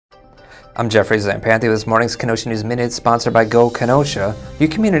I'm Jeffrey Zampanthe with this morning's Kenosha News Minute, sponsored by Go Kenosha, your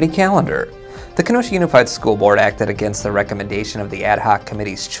community calendar. The Kenosha Unified School Board acted against the recommendation of the ad hoc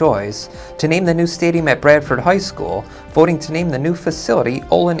committee's choice to name the new stadium at Bradford High School, voting to name the new facility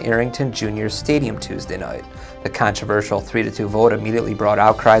Olin Arrington Jr. Stadium Tuesday night. The controversial 3-2 vote immediately brought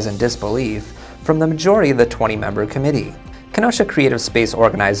outcries and disbelief from the majority of the 20-member committee. Kenosha Creative Space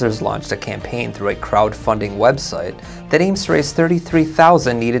organizers launched a campaign through a crowdfunding website that aims to raise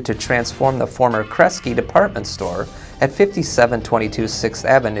 $33,000 needed to transform the former Kresge department store at 5722 6th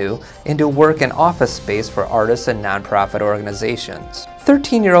Avenue into work and office space for artists and nonprofit organizations.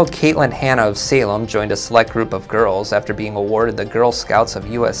 13-year-old Caitlin Hanna of Salem joined a select group of girls after being awarded the Girl Scouts of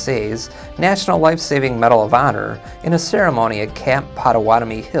USA's National Life-Saving Medal of Honor in a ceremony at Camp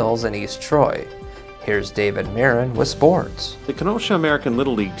Potawatomi Hills in East Troy. Here's David Marin with sports. The Kenosha American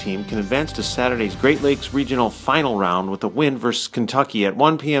Little League team can advance to Saturday's Great Lakes Regional Final Round with a win versus Kentucky at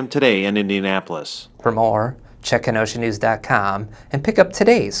 1 p.m. today in Indianapolis. For more, check KenoshaNews.com and pick up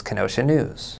today's Kenosha News.